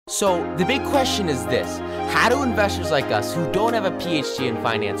So the big question is this: how do investors like us who don't have a PhD in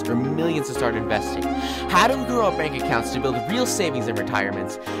finance or millions to start investing, how do we grow our bank accounts to build real savings in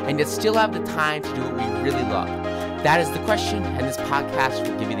retirements and yet still have the time to do what we really love? That is the question, and this podcast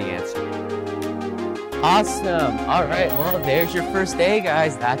will give you the answer. Awesome. All right, well, there's your first day,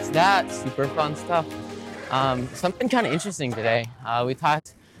 guys. That's that. Super fun stuff. Something kind of interesting today. We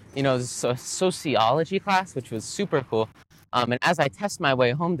taught, this sociology class, which was super cool. And as I test my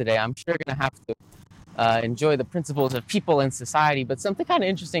way home today, I'm sure going to have to enjoy the principles of people and society. But something kind of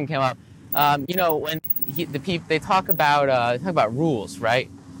interesting came up. When they talk about rules,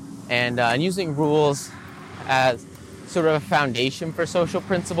 right? And using rules as sort of a foundation for social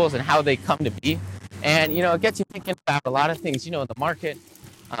principles and how they come to be. And, it gets you thinking about a lot of things, in the market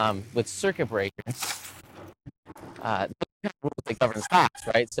with circuit breakers. Those kind of rules that govern stocks,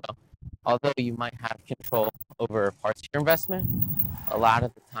 right? So although you might have control over parts of your investment, a lot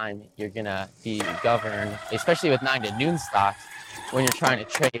of the time you're going to be governed, especially with 9 to noon stocks, when you're trying to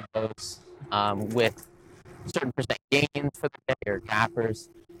trade those with certain percent gains for the day or gappers.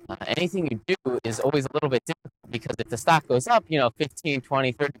 Anything you do is always a little bit difficult because if the stock goes up, 15,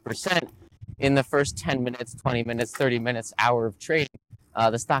 20, 30% in the first 10 minutes, 20 minutes, 30 minutes, hour of trading,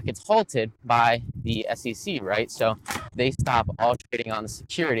 the stock gets halted by the SEC, right? So they stop all trading on the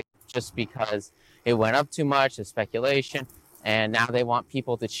security just because it went up too much, the speculation, and now they want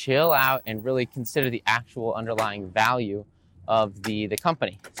people to chill out and really consider the actual underlying value of the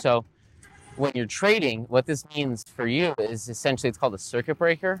company. So when you're trading, what this means for you is essentially it's called a circuit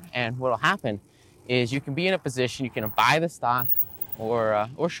breaker, and what will happen is you can be in a position, you can buy the stock or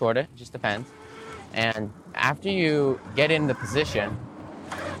short it, just depends, and after you get in the position,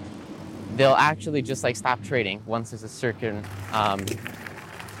 they'll actually just stop trading once there's a certain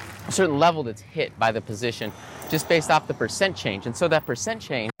level that's hit by the position just based off the percent change. And so that percent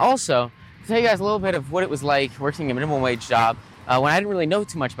change, also, to tell you guys a little bit of what it was like working a minimum wage job when I didn't really know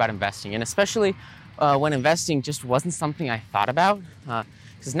too much about investing, and especially when investing just wasn't something I thought about,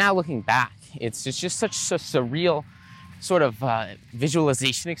 because now looking back, it's just such a surreal sort of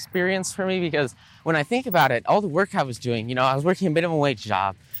visualization experience for me, because when I think about it, all the work I was doing, I was working a minimum wage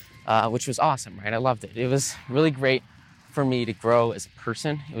job, which was awesome, right? I loved it. It was really great for me to grow as a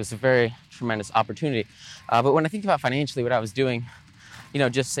person. It was a very tremendous opportunity. But when I think about financially what I was doing,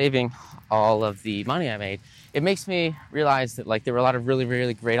 just saving all of the money I made, it makes me realize that there were a lot of really,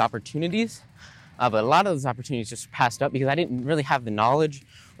 really great opportunities. But a lot of those opportunities just passed up because I didn't really have the knowledge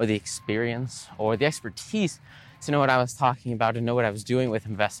or the experience or the expertise to know what I was talking about and know what I was doing with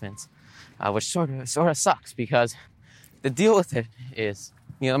investments, which sort of sucks, because the deal with it is,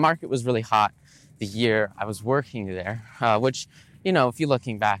 the market was really hot the year I was working there, which, if you're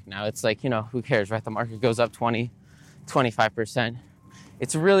looking back now, it's who cares, right? The market goes up 20, 25%.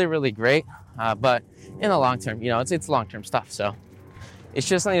 It's really, really great. But in the long term, it's long-term stuff. So it's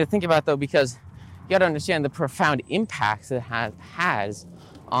just something to think about, though, because you got to understand the profound impacts it has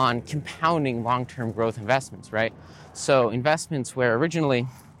on compounding long-term growth investments, right? So investments where originally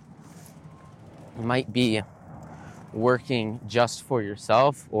you might be working just for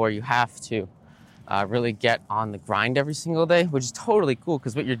yourself, or you have to really get on the grind every single day, which is totally cool,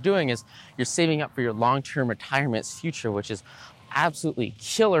 because what you're doing is you're saving up for your long-term retirement future, which is absolutely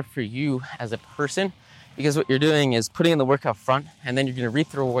killer for you as a person, because what you're doing is putting in the work up front, and then you're going to reap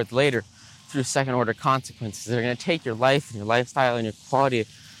the rewards later through second-order consequences. They're going to take your life and your lifestyle and your quality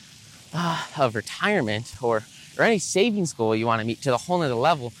of retirement or any savings goal you want to meet to the whole nother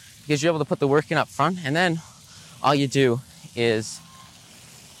level, because you're able to put the work in up front, and then all you do is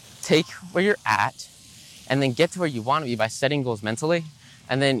take where you're at and then get to where you want to be by setting goals mentally,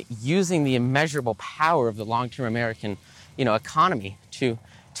 and then using the immeasurable power of the long-term American economy to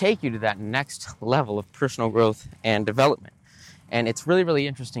take you to that next level of personal growth and development. And it's really, really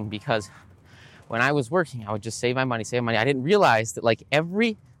interesting, because when I was working, I would just save my money. I didn't realize that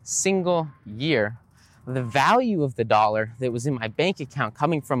every single year, the value of the dollar that was in my bank account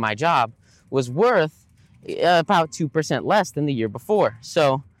coming from my job was worth about 2% less than the year before.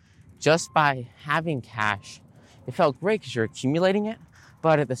 So just by having cash, it felt great because you're accumulating it.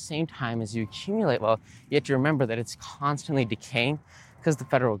 But at the same time as you accumulate, well, you have to remember that it's constantly decaying, because the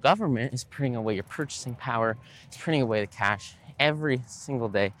federal government is printing away your purchasing power. It's printing away the cash every single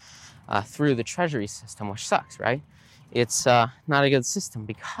day through the treasury system, which sucks, right? It's not a good system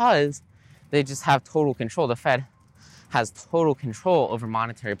because they just have total control. The Fed has total control over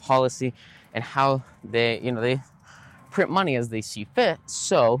monetary policy and how they print money as they see fit.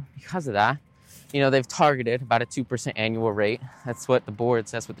 So because of that, they've targeted about a 2% annual rate. That's what the board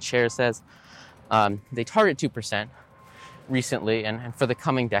says, what the chair says. They target 2%, recently and for the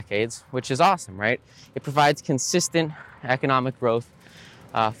coming decades, which is awesome, right? It provides consistent economic growth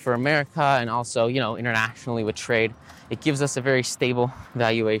for America and also, internationally with trade. It gives us a very stable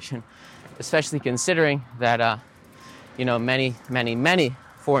valuation, especially considering that, many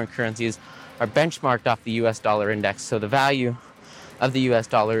foreign currencies are benchmarked off the US dollar index. So the value of the US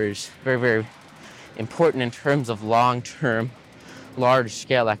dollar is very, very important in terms of long-term,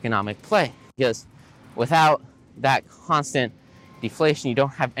 large-scale economic play. Because without that constant deflation, you don't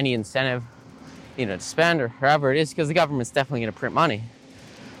have any incentive, to spend or wherever it is, because the government's definitely going to print money.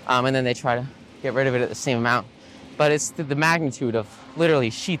 And then they try to get rid of it at the same amount. But it's the magnitude of literally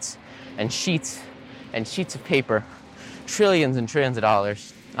sheets and sheets and sheets of paper, trillions and trillions of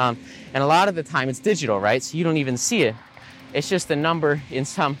dollars. And a lot of the time it's digital, right? So you don't even see it. It's just a number in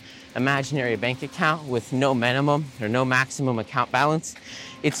some imaginary bank account with no minimum or no maximum account balance.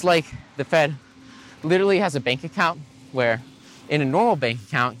 It's like the Fed literally has a bank account where in a normal bank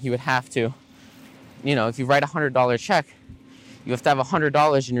account you would have to, if you write a $100 check, you have to have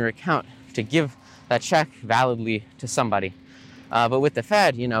 $100 in your account to give that check validly to somebody. But with the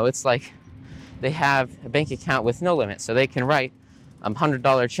Fed, it's like they have a bank account with no limit. So they can write a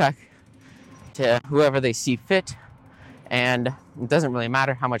 $100 check to whoever they see fit. And it doesn't really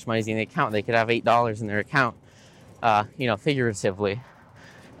matter how much money's in the account. They could have $8 in their account, figuratively.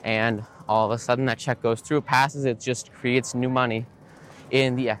 And all of a sudden that check goes through, passes, it just creates new money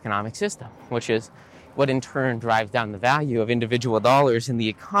in the economic system, which is what in turn drives down the value of individual dollars in the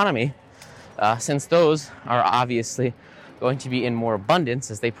economy, since those are obviously going to be in more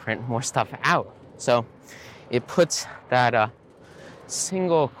abundance as they print more stuff out. So it puts that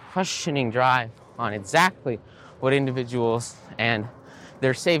single questioning drive on exactly what individuals and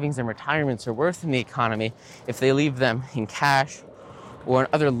their savings and retirements are worth in the economy if they leave them in cash or in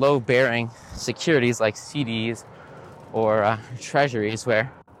other low-bearing securities like CDs or treasuries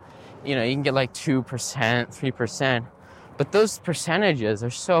where, you can get like 2%, 3%. But those percentages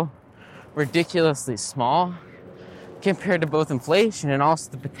are so ridiculously small compared to both inflation and also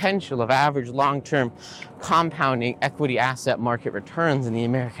the potential of average long-term compounding equity asset market returns in the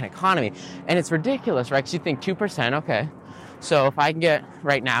American economy. And it's ridiculous, right? Because you think 2%, okay. So if I can get,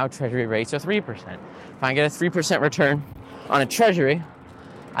 right now, treasury rates are 3%. If I can get a 3% return on a treasury,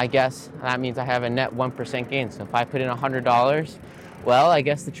 I guess that means I have a net 1% gain. So if I put in $100, well, I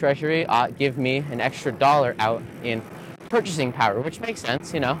guess the treasury ought to give me an extra dollar out in purchasing power, which makes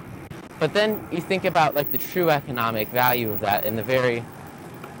sense, But then you think about like the true economic value of that and the very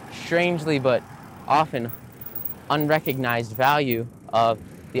strangely but often unrecognized value of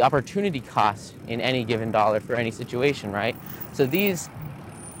the opportunity cost in any given dollar for any situation, right? So these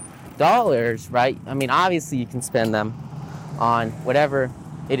dollars, right? I mean, obviously you can spend them on whatever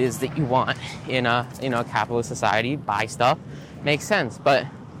it is that you want in a capitalist society, buy stuff, makes sense. But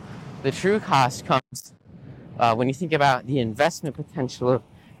the true cost comes when you think about the investment potential of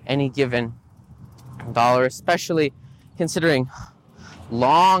any given dollar, especially considering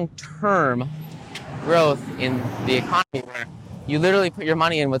long-term growth in the economy where you literally put your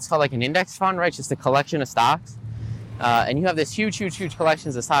money in what's called like an index fund, right? Just a collection of stocks. And you have this huge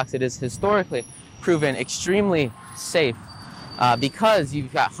collections of stocks. It is historically proven extremely safe because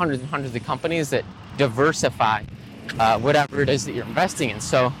you've got hundreds and hundreds of companies that diversify whatever it is that you're investing in.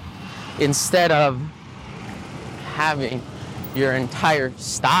 So instead of having your entire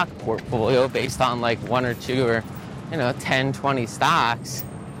stock portfolio based on like one or two or 10, 20 stocks,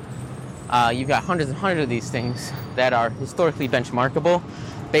 you've got hundreds and hundreds of these things that are historically benchmarkable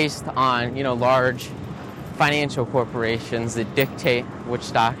based on large financial corporations that dictate which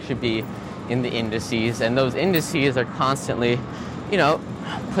stocks should be in the indices, and those indices are constantly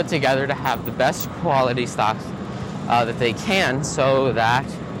put together to have the best quality stocks that they can, so that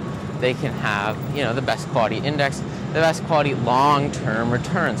they can have the best quality index, the best quality long-term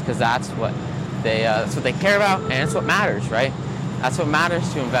returns, because that's what they care about, and it's what matters, right? That's what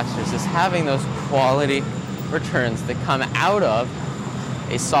matters to investors, is having those quality returns that come out of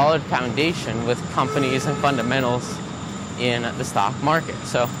a solid foundation with companies and fundamentals in the stock market.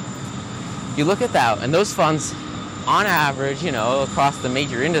 So you look at that, and those funds, on average, across the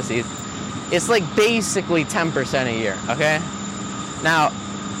major indices, it's like basically 10% a year, okay? Now,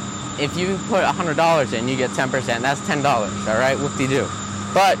 if you put $100 in, you get 10%. That's $10, all right? Whoop-de-doo.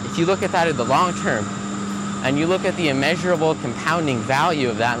 But if you look at that in the long term, and you look at the immeasurable compounding value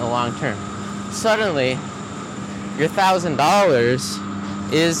of that in the long term, suddenly your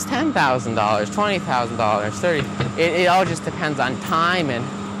 $1,000 is $10,000, $20,000, $30,000. It all just depends on time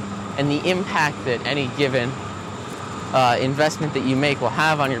and the impact that any given investment that you make will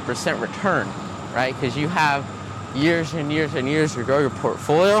have on your percent return, right? Because you have years and years and years to grow your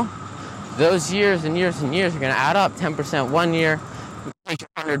portfolio, those years and years and years are going to add up. 10% one year,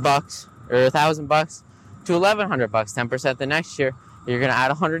 $100 or $1,000 to $1,100. 10% the next year, you're going to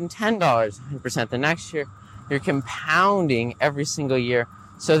add $110. 100% the next year, you're compounding every single year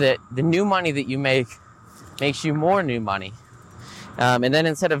so that the new money that you make makes you more new money. And then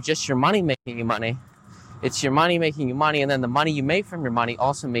instead of just your money making you money, it's your money making you money, and then the money you make from your money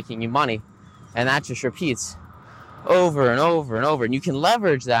also making you money. And that just repeats over and over and over. And you can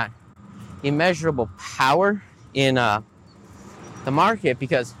leverage that immeasurable power in the market,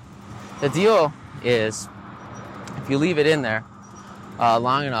 because the deal is, if you leave it in there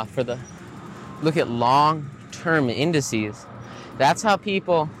long enough look at long-term indices, that's how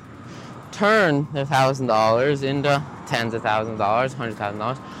people turn their $1,000 into tens of thousands of dollars,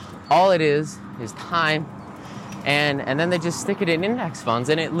 $100,000. All it is time, and then they just stick it in index funds,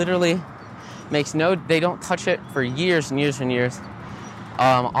 and it literally they don't touch it for years and years and years.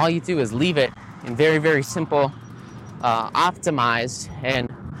 All you do is leave it in very, very simple, optimized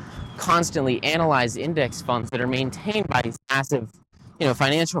and constantly analyzed index funds that are maintained by these massive,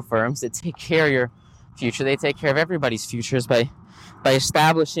 financial firms that take care of your future. They take care of everybody's futures by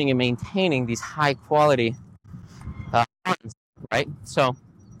establishing and maintaining these high quality funds, right? So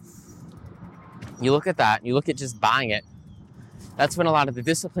you look at that, you look at just buying it. That's when a lot of the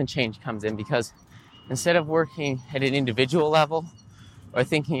discipline change comes in, because instead of working at an individual level or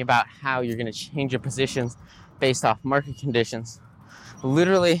thinking about how you're going to change your positions based off market conditions,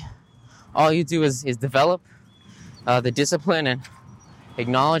 literally all you do is develop the discipline and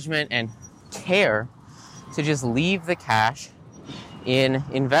acknowledgement and care to just leave the cash in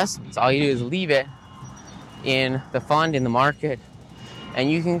investments. All you do is leave it in the fund, in the market,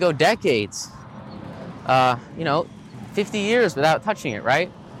 and you can go decades, 50 years without touching it,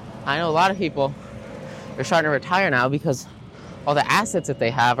 right? I know a lot of people are starting to retire now because all the assets that they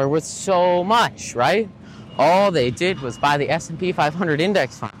have are worth so much, right? All they did was buy the S&P 500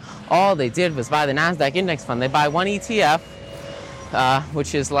 index fund. All they did was buy the NASDAQ index fund. They buy one ETF,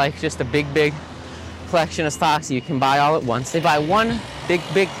 which is like just a big collection of stocks you can buy all at once. They buy one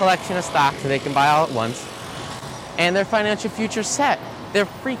big collection of stocks that they can buy all at once, and their financial future's set. They're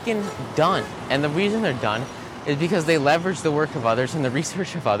freaking done. And the reason they're done is because they leverage the work of others and the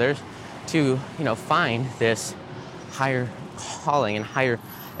research of others to, find this higher calling and higher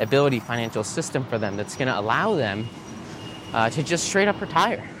ability financial system for them that's going to allow them to just straight up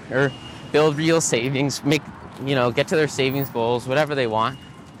retire or build real savings, get to their savings goals, whatever they want,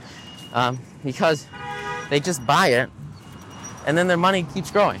 because they just buy it, and then their money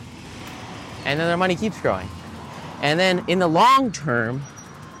keeps growing, and then their money keeps growing. And then in the long term,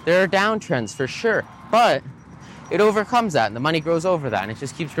 there are downtrends for sure, but it overcomes that, and the money grows over that, and it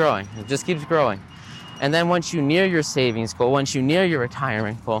just keeps growing. It just keeps growing. And then once you near your savings goal, once you near your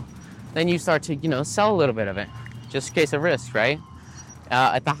retirement goal, then you start to, sell a little bit of it, just in case of risk, right?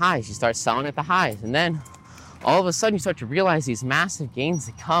 At the highs, you start selling at the highs, and then all of a sudden you start to realize these massive gains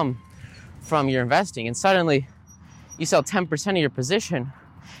that come from your investing, and suddenly you sell 10% of your position,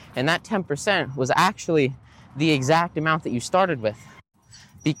 and that 10% was actually the exact amount that you started with,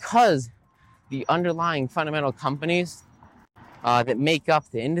 because the underlying fundamental companies that make up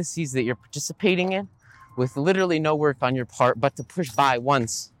the indices that you're participating in, with literally no work on your part but to push buy one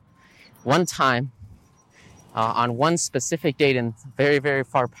time on one specific date in very, very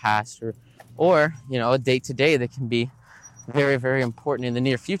far past, or a date today that can be very, very important in the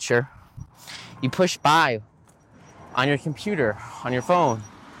near future. You push buy on your computer, on your phone.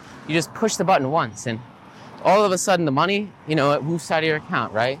 You just push the button once, and all of a sudden the money, it moves out of your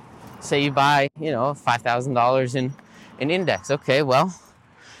account, right? Say you buy, $5,000 in an index. Okay, well,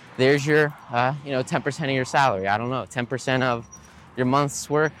 there's your, 10% of your salary. I don't know, 10% of your month's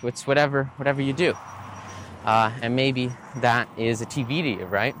work. It's whatever you do. And maybe that is a TV to you,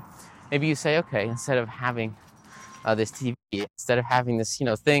 right? Maybe you say, okay, instead of having this TV, instead of having this,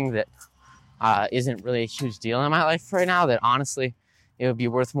 thing that isn't really a huge deal in my life right now, that honestly, it would be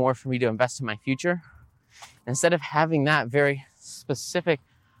worth more for me to invest in my future. Instead of having that very specific,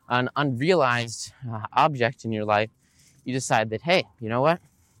 an unrealized object in your life, you decide that, hey, you know what?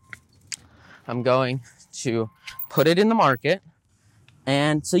 I'm going to put it in the market.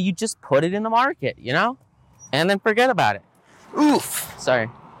 And so you just put it in the market, and then forget about it. Oof, sorry.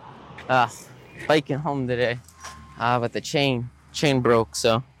 Biking home today, but the chain broke,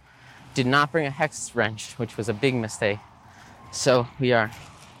 so did not bring a hex wrench, which was a big mistake. So we are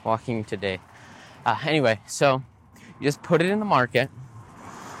walking today. Anyway, so you just put it in the market,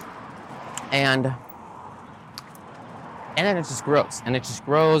 and then it just grows, and it just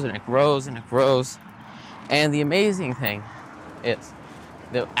grows, and it grows, and it grows. And the amazing thing is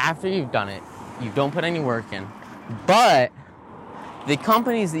that after you've done it, you don't put any work in, but the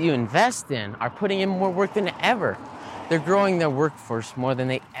companies that you invest in are putting in more work than ever. They're growing their workforce more than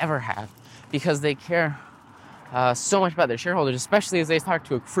they ever have because they care so much about their shareholders, especially as they start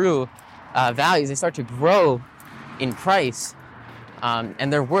to accrue values. They start to grow in price,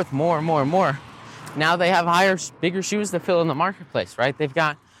 and they're worth more and more and more. Now they have bigger shoes to fill in the marketplace, right? They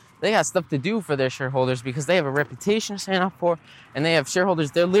got stuff to do for their shareholders because they have a reputation to stand up for, and they have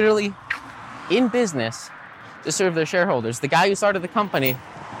shareholders. They're literally in business to serve their shareholders. The guy who started the company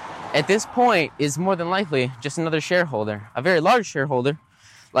at this point is more than likely just another shareholder, a very large shareholder,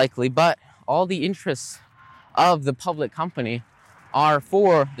 likely, but all the interests of the public company are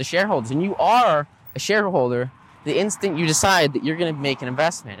for the shareholders. And you are a shareholder the instant you decide that you're going to make an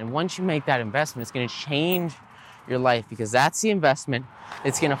investment. And once you make that investment, it's going to change your life, because that's the investment.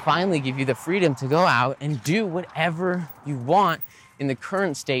 It's going to finally give you the freedom to go out and do whatever you want in the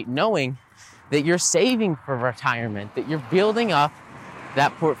current state, knowing that you're saving for retirement, that you're building up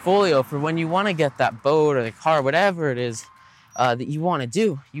that portfolio for when you want to get that boat or the car, whatever it is that you want to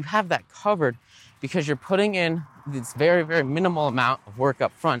do. You have that covered because you're putting in this very, very minimal amount of work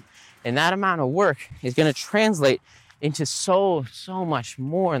up front. And that amount of work is going to translate into so much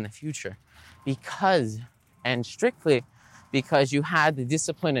more in the future strictly because you had the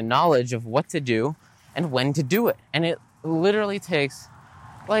discipline and knowledge of what to do and when to do it. And it literally takes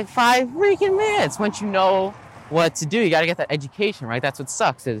like 5 freaking minutes once you know what to do. You got to get that education, right? That's what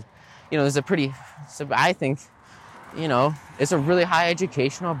sucks is, there's I think, it's a really high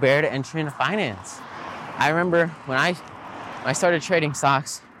educational barrier to entry into finance. I remember when I started trading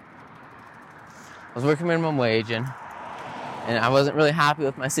stocks, I was working minimum wage and I wasn't really happy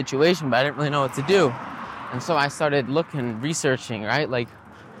with my situation, but I didn't really know what to do. And so I started researching, right? Like,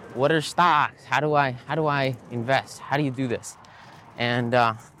 what are stocks? How do I invest? How do you do this? And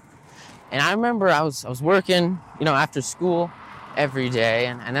I remember I was working, after school every day,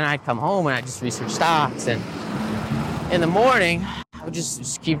 and then I'd come home and I'd just research stocks. And in the morning, I would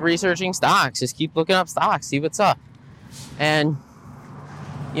just keep researching stocks, just keep looking up stocks, see what's up. And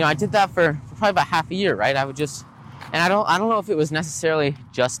I did that for probably about half a year, right? I don't know if it was necessarily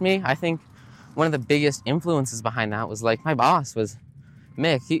just me. I think one of the biggest influences behind that was like my boss was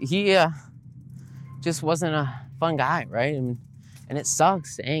Mick. He just wasn't a fun guy, right? And it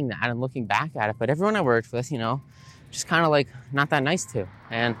sucks saying that and looking back at it, but everyone I worked with, just kind of like not that nice to.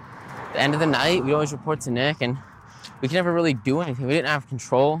 And at the end of the night, we always report to Nick, and we could never really do anything. We didn't have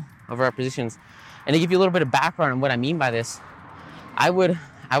control over our positions. And to give you a little bit of background on what I mean by this, I would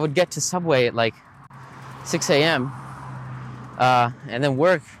get to Subway at like 6 a.m. And then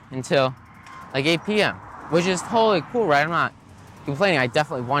work until like 8 p.m., which is totally cool, right? I'm not complaining. I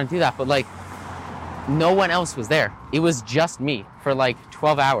definitely want to do that, but like no one else was there. It was just me for like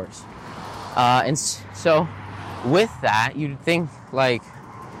 12 hours. And so with that, you'd think like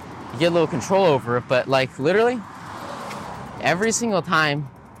you get a little control over it, but like literally every single time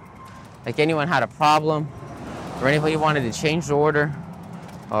like anyone had a problem or anybody wanted to change the order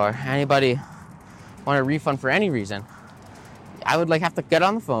or anybody wanted a refund for any reason, I would like have to get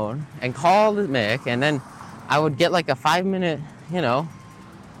on the phone and call Mick, and then I would get like a 5-minute,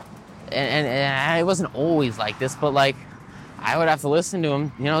 and it wasn't always like this, but like I would have to listen to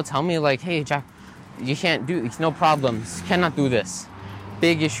him, tell me like, hey, Jack, you can't do, no problems, cannot do this,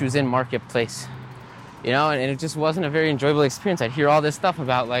 big issues in marketplace, and it just wasn't a very enjoyable experience. I'd hear all this stuff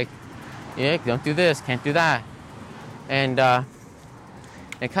about like, yeah, don't do this, can't do that, and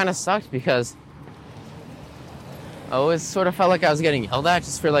it kind of sucked because I always sort of felt like I was getting yelled at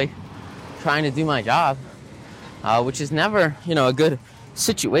just for like trying to do my job, which is never, a good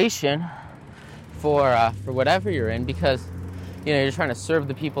situation for whatever you're in, because you're trying to serve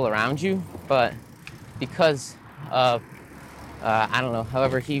the people around you, but because of I don't know,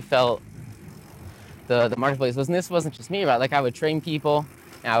 however he felt the marketplace was, and this wasn't just me, right? Like I would train people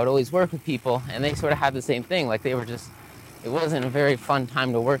and I would always work with people, and they sort of had the same thing. Like they were just, it wasn't a very fun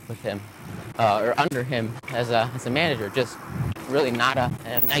time to work with him or under him as a manager. Just really not a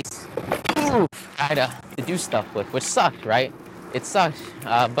nice guy to do stuff with, which sucked, right? It sucked,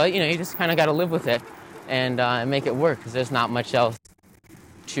 but you just kind of got to live with it and make it work, because there's not much else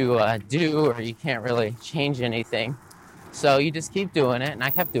to do, or you can't really change anything. So you just keep doing it, and I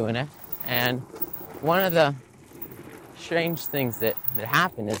kept doing it. And one of the strange things that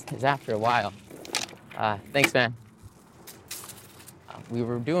happened is after a while, thanks, man. We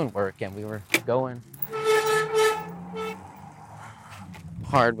were doing work and we were going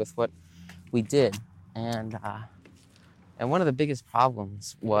hard with what we did, and one of the biggest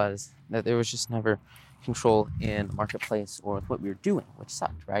problems was that there was just never control in the marketplace or with what we were doing, which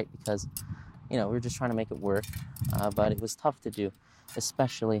sucked, right? Because, we were just trying to make it work, but it was tough to do,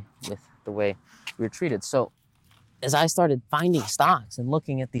 especially with the way we were treated. So as I started finding stocks and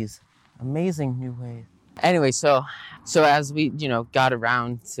looking at these amazing new ways. Anyway, so as we, got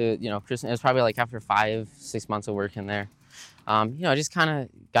around to, Christmas, it was probably like after 5-6 months of working there, I just kind of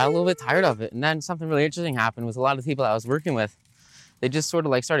got a little bit tired of it. And then something really interesting happened with a lot of the people I was working with. They just sort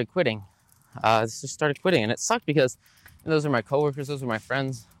of like started quitting. And it sucked because those were my coworkers, those were my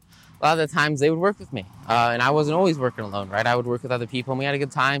friends. A lot of the times they would work with me, and I wasn't always working alone, right? I would work with other people, and we had a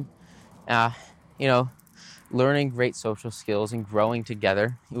good time, learning great social skills and growing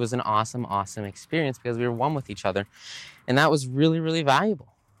together. It was an awesome, awesome experience because we were one with each other, and that was really, really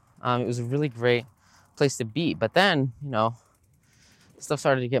valuable. It was a really great place to be. But then, stuff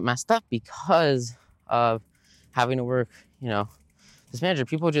started to get messed up because of having to work, this manager.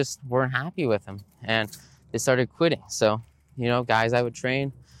 People just weren't happy with him, and they started quitting. So, guys I would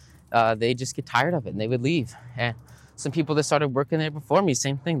train, they just get tired of it and they would leave. And some people that started working there before me,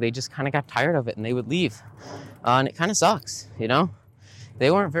 same thing. They just kind of got tired of it and they would leave. And it kind of sucks,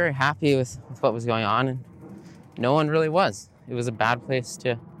 They weren't very happy with what was going on, and no one really was. It was a bad place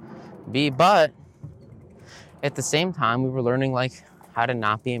to be, but at the same time, we were learning like how to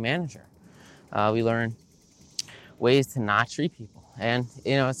not be a manager. We learned ways to not treat people. And,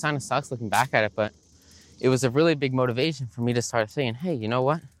 it kind of sucks looking back at it, but it was a really big motivation for me to start saying, hey, you know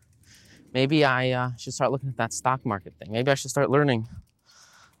what? Maybe I should start looking at that stock market thing. Maybe I should start learning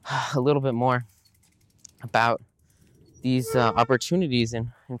a little bit more about these opportunities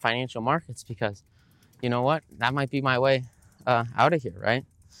in financial markets, because, you know what? That might be my way out of here, right?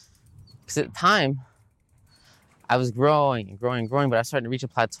 Because at the time, I was growing and growing and growing, but I started to reach a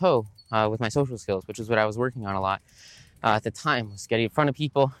plateau with my social skills, which is what I was working on a lot at the time, was getting in front of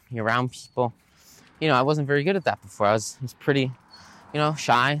people, being around people. I wasn't very good at that before. I was pretty,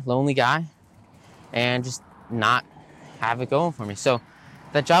 shy, lonely guy, and just not have it going for me. So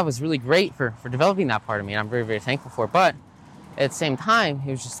that job was really great for developing that part of me, and I'm very, very thankful for it. But at the same time,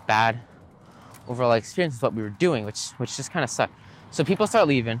 it was just bad overall experience with what we were doing, which just kind of sucked. So people start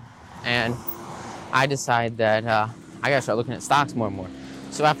leaving, and I decide that I gotta start looking at stocks more and more.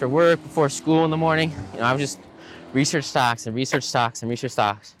 So after work, before school in the morning, I would just research stocks and research stocks and research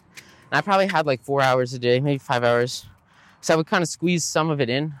stocks. And I probably had like 4 hours a day, maybe 5 hours. So I would kind of squeeze some of it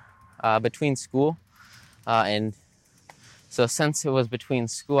in between school. And so since it was between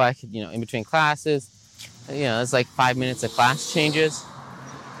school, I could, in between classes, it's like 5 minutes of class changes.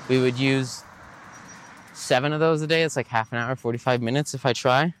 We would use 7 of those a day. It's like half an hour, 45 minutes if I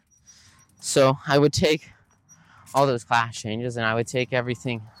try. So I would take all those class changes, and I would take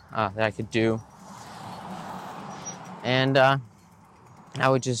everything that I could do. And I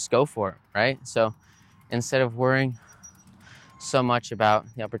would just go for it, right? So instead of worrying so much about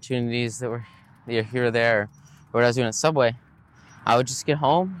the opportunities that were here or there, or what I was doing at Subway, I would just get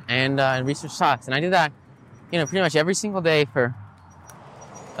home and research stocks. And I did that, pretty much every single day for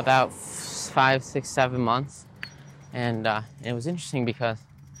about 5, 6, 7 months. And it was interesting because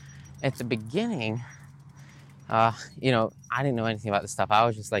at the beginning, I didn't know anything about this stuff. I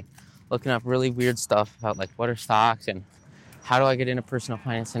was just like looking up really weird stuff about like what are stocks and how do I get into personal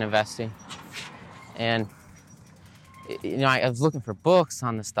finance and investing. And I was looking for books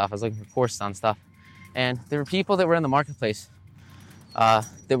on this stuff. I was looking for courses on stuff. And there were people that were in the marketplace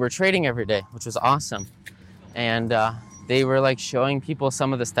that were trading every day, which was awesome. And they were like showing people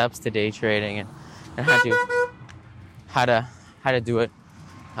some of the steps to day trading and how to do it,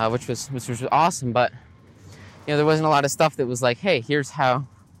 which was awesome. But there wasn't a lot of stuff that was like, hey, here's how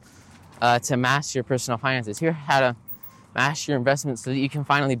to master your personal finances. Here's how to master your investments so that you can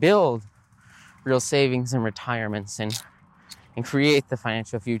finally build real savings and retirements and create the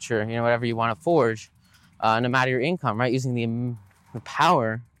financial future, whatever you want to forge, no matter your income, right? Using the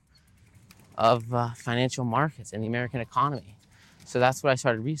power of financial markets and the American economy. So that's what I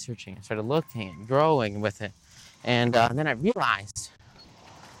started researching. I started looking and growing with it. And then I realized,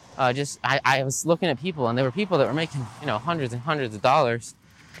 I was looking at people, and there were people that were making, hundreds and hundreds of dollars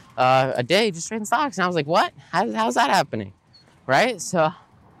a day just trading stocks. And I was like, what? How's that happening? Right? So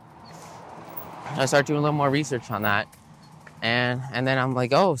I started doing a little more research on that. And then I'm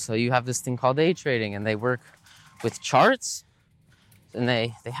like, oh, so you have this thing called day trading, and they work with charts, and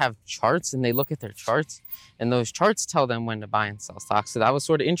they have charts, and they look at their charts, and those charts tell them when to buy and sell stocks. So that was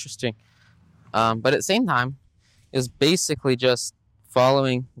sort of interesting. But at the same time, it was basically just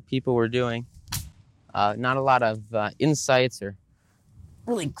following what people were doing. Not a lot of insights or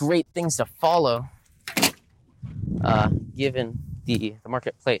really great things to follow given the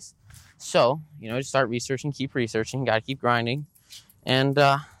marketplace. So, just start researching, keep researching, got to keep grinding. And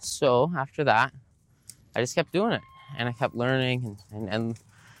so after that, I just kept doing it. And I kept learning and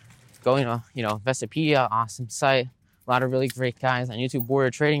going to, Investopedia, awesome site. A lot of really great guys on YouTube, Warrior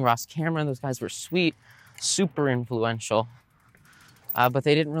Trading, Ross Cameron. Those guys were sweet, super influential. But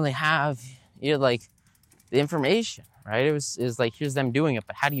they didn't really have, like the information, right? It was like, here's them doing it,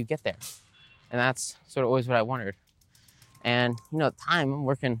 but how do you get there? And that's sort of always what I wondered. And, at the time, I'm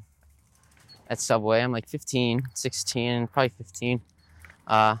working at Subway. I'm like 15, 16, probably 15.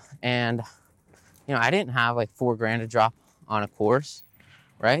 And, I didn't have like $4,000 to drop on a course,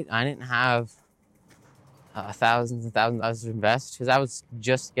 right? I didn't have thousands and thousands of dollars to invest because I was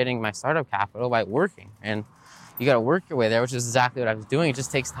just getting my startup capital by working. And you got to work your way there, which is exactly what I was doing. It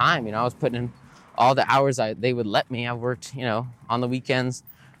just takes time. I was putting in all the hours they would let me. I worked, on the weekends,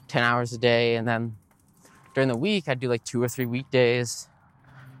 10 hours a day. And then during the week, I'd do like 2 or 3 weekdays.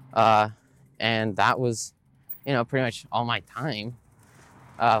 And that was, pretty much all my time.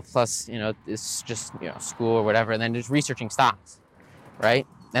 Plus, it's just, school or whatever. And then just researching stocks, right?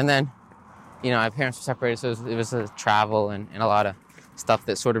 And then, my parents were separated. So it was a travel and a lot of stuff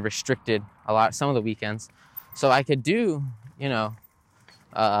that sort of restricted some of the weekends. So I could do,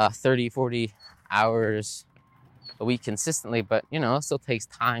 30, 40 hours a week consistently, but, it still takes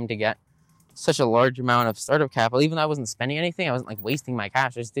time to get such a large amount of startup capital. Even though I wasn't spending anything, I wasn't like wasting my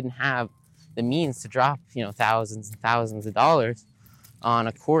cash. I just didn't have the means to drop, thousands and thousands of dollars on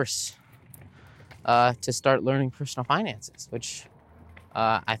a course to start learning personal finances, which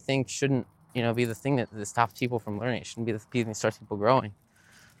I think shouldn't, be the thing that stops people from learning. It shouldn't be the thing that starts people growing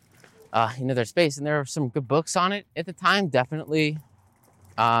into their space. And there are some good books on it at the time, definitely.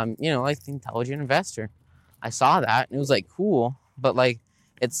 Like The Intelligent Investor. I saw that and it was like cool, but like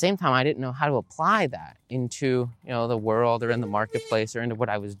at the same time, I didn't know how to apply that into, the world or in the marketplace or into what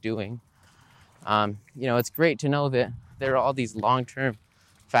I was doing. It's great to know that there are all these long-term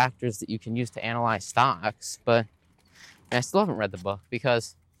factors that you can use to analyze stocks, but I still haven't read the book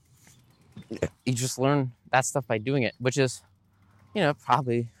because you just learn that stuff by doing it, which is,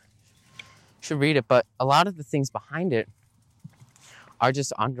 probably should read it, but a lot of the things behind it are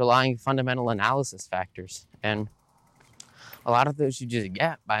just underlying fundamental analysis factors. And a lot of those you just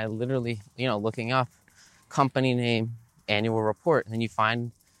get by literally, looking up company name, annual report, and then you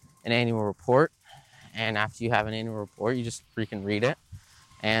find an annual report. And after you have an annual report, you just freaking read it.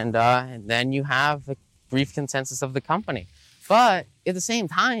 And then you have a brief consensus of the company. But at the same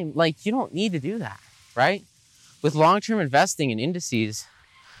time, like, you don't need to do that, right? With long-term investing in indices,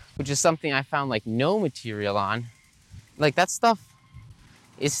 which is something I found like no material on, like that stuff,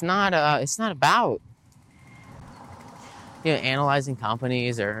 it's not about, analyzing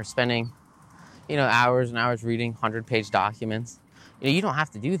companies or spending, hours and hours reading 100-page documents. You don't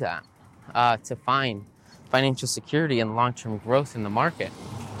have to do that to find financial security and long-term growth in the market,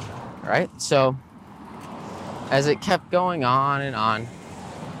 right? So as it kept going on and on,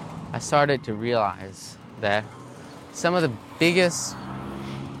 I started to realize that some of the biggest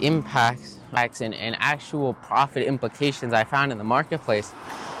impacts and actual profit implications I found in the marketplace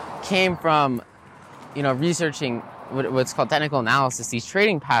came from, researching what's called technical analysis, these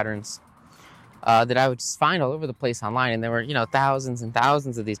trading patterns that I would just find all over the place online. And there were, thousands and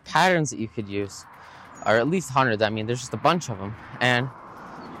thousands of these patterns that you could use, or at least hundreds. I mean, there's just a bunch of them. And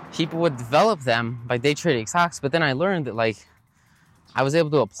people would develop them by day trading stocks. But then I learned that, like, I was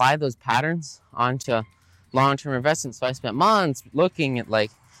able to apply those patterns onto long-term investments. So I spent months looking at,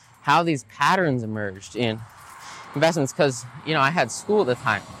 like, how these patterns emerged in investments because, I had school at the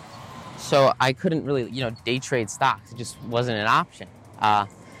time. So I couldn't really, day trade stocks. It just wasn't an option.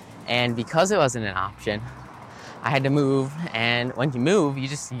 And because it wasn't an option, I had to move. And when you move, you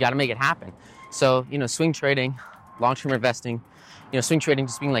got to make it happen. So, swing trading, long-term investing, swing trading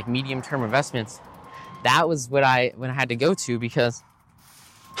just being like medium-term investments. That was when I had to go to because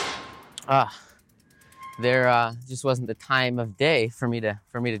there just wasn't the time of day for me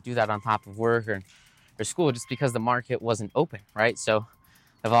to do that on top of work or school, just because the market wasn't open, right? So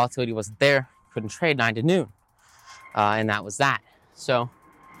the volatility wasn't there, couldn't trade 9 to noon, and that was that. So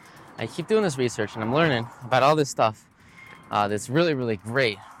I keep doing this research and I'm learning about all this stuff that's really, really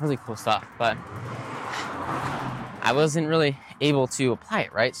great, really cool stuff, but I wasn't really able to apply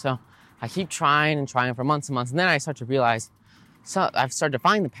it, right? So I keep trying and trying for months and months, and then I start to realize, so I've started to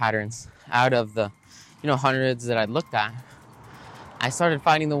find the patterns out of the hundreds that I'd looked at. I started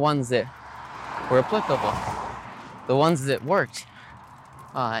finding the ones that were applicable, the ones that worked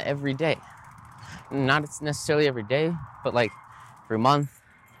every day. Not necessarily every day, but like every month,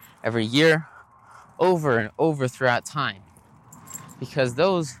 every year, over and over throughout time. Because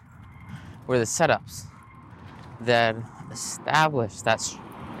those were the setups that established that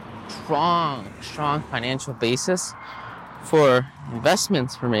strong financial basis for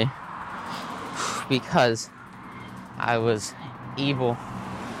investments for me, because I was able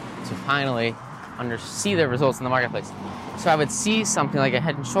to finally see the results in the marketplace. So I would see something like a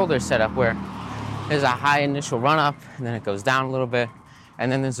Head and Shoulders setup where there's a high initial run up, and then it goes down a little bit,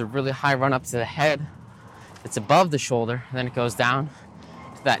 and then there's a really high run up to the head. It's above the shoulder, and then it goes down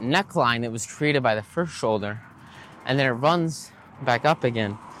to that neckline that was created by the first shoulder, and then it runs back up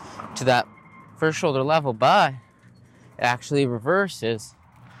again to that first shoulder level, but it actually reverses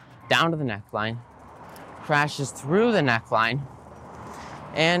down to the neckline, crashes through the neckline,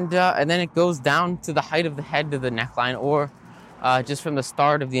 and then it goes down to the height of the head to the neckline, or just from the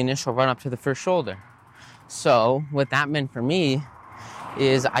start of the initial run up to the first shoulder. So what that meant for me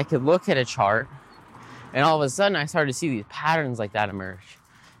is I could look at a chart, and all of a sudden I started to see these patterns like that emerge.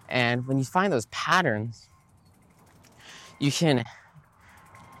 And when you find those patterns, you can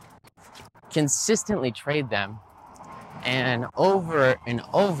consistently trade them, and over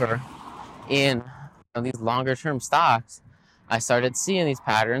in these longer term stocks, I started seeing these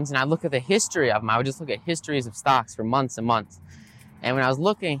patterns, and I look at the history of them. I would just look at histories of stocks for months and months. And when I was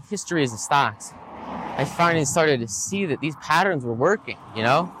looking at histories of stocks, I finally started to see that these patterns were working,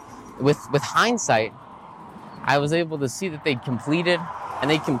 With hindsight, I was able to see that they'd completed, and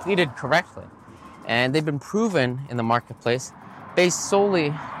they completed correctly. And they've been proven in the marketplace based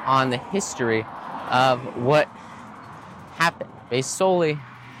solely on the history of what happened, based solely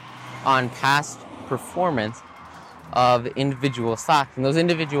on past performance of individual stocks. And those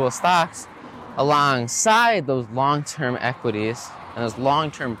individual stocks, alongside those long-term equities and those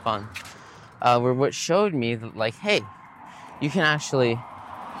long-term funds, were what showed me that, like, hey, you can actually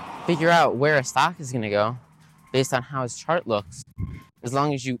figure out where a stock is going to go based on how its chart looks, as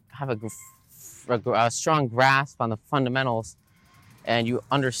long as you have a strong grasp on the fundamentals and you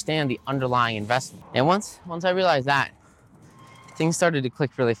understand the underlying investment. And once I realized that, things started to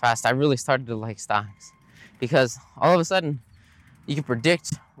click really fast. I really started to like stocks, because all of a sudden you can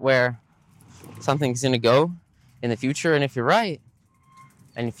predict where something's going to go in the future. And if you're right,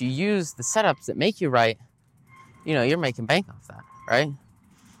 and if you use the setups that make you right, you're making bank off that, right?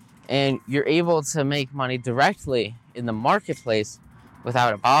 And you're able to make money directly in the marketplace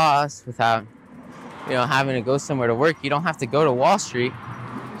without a boss, without having to go somewhere to work. You don't have to go to Wall Street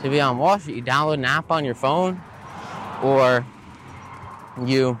to be on Wall Street. You download an app on your phone, or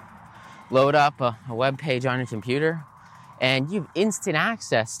you load up a web page on your computer, and you have instant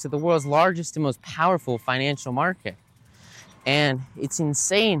access to the world's largest and most powerful financial market. And it's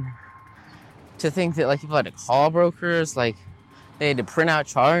insane to think that people had to call brokers, they had to print out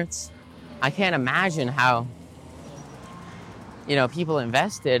charts. I can't imagine how people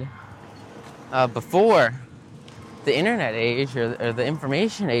invested before the internet age or the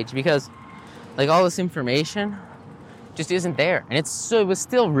information age, because all this information just isn't there. And it was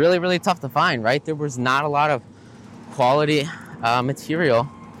still really, really tough to find, right? There was not a lot of quality material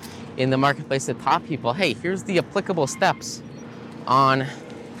in the marketplace that taught people, hey, here's the applicable steps on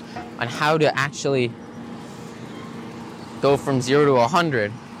how to actually go from 0 to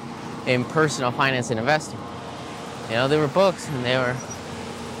 100 in personal finance and investing. There were books, and there were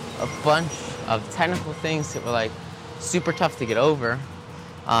a bunch of technical things that were super tough to get over.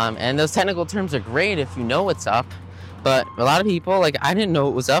 And those technical terms are great if you know what's up. But a lot of people, I didn't know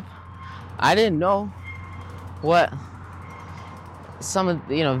what was up. I didn't know what some of,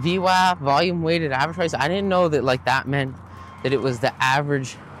 VWAP, volume weighted average price. I didn't know that that meant that it was the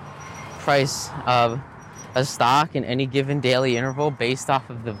average price of a stock in any given daily interval based off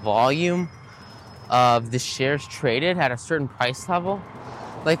of the volume of the shares traded at a certain price level.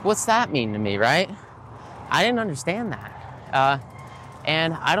 What's that mean to me, right? I didn't understand that.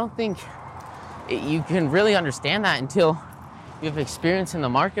 And I don't think you can really understand that until you have experience in the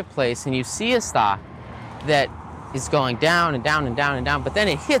marketplace and you see a stock that is going down and down and down and down, but then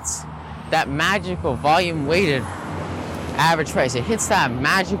it hits that magical volume weighted average price. It hits that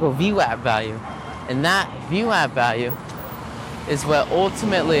magical VWAP value. And that VWAP value is what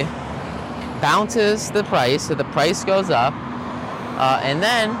ultimately bounces the price, so the price goes up. And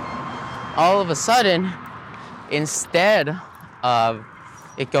then all of a sudden, instead of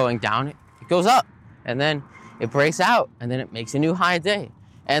it going down, it goes up. And then it breaks out, and then it makes a new high day.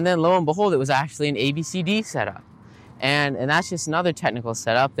 And then lo and behold, it was actually an ABCD setup. And that's just another technical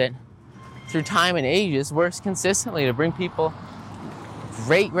setup that through time and ages works consistently to bring people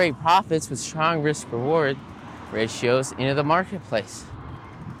great profits with strong risk-reward ratios into the marketplace.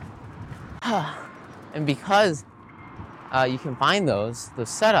 And because you can find those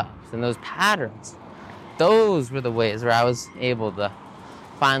setups and those patterns. Those were the ways where I was able to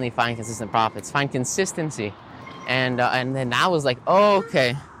finally find consistent profits, find consistency. And then I was like, oh,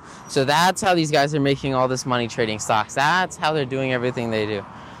 okay, so that's how these guys are making all this money trading stocks. That's how they're doing everything they do.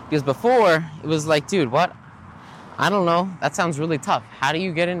 Because before, it was like, dude, what? I don't know. That sounds really tough. How do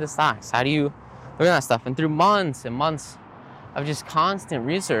you get into stocks? How do you learn that stuff? And through months and months of just constant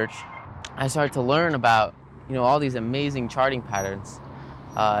research, I started to learn about, all these amazing charting patterns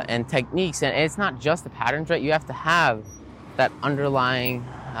and techniques. And it's not just the patterns, right? You have to have that underlying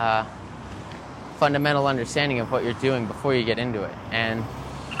fundamental understanding of what you're doing before you get into it. And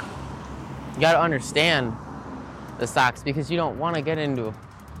you got to understand the stocks, because you don't want to get into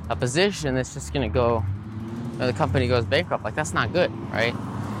a position that's just going to go, the company goes bankrupt. Like, that's not good, right?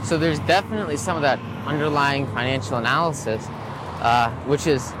 So there's definitely some of that underlying financial analysis, which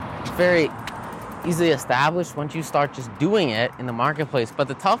is very easily established once you start just doing it in the marketplace. But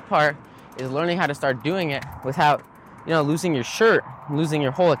the tough part is learning how to start doing it without, losing your shirt, losing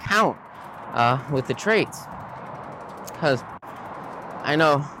your whole account with the trades. Because I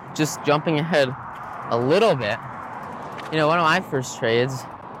know, just jumping ahead a little bit, one of my first trades,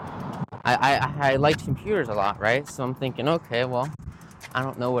 I liked computers a lot, right? So I'm thinking, okay, well, I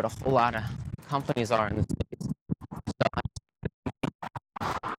don't know what a whole lot of companies are in this space.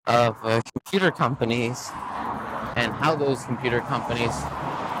 Of computer companies and how those computer companies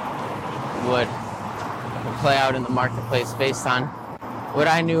would play out in the marketplace based on what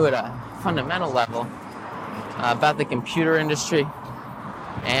I knew at a fundamental level about the computer industry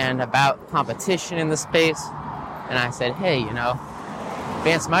and about competition in the space. And I said, hey,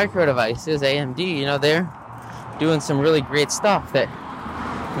 Advanced Micro Devices, AMD, they're doing some really great stuff that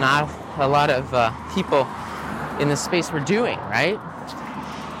not a lot of people in this space were doing, right?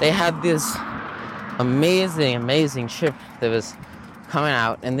 They had this amazing chip that was coming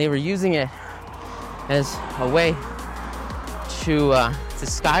out, and they were using it as a way to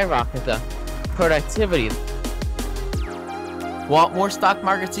skyrocket the productivity. Want more stock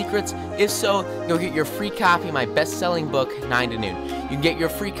market secrets? If so, go get your free copy of my best-selling book, 9 to Noon. You can get your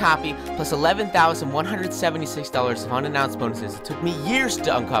free copy plus $11,176 of unannounced bonuses it took me years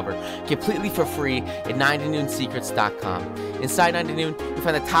to uncover, completely for free at 9toNoonSecrets.com. Inside 9 to Noon, you'll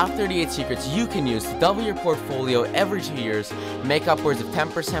find the top 38 secrets you can use to double your portfolio every 2 years and make upwards of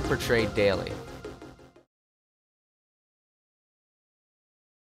 10% per trade daily.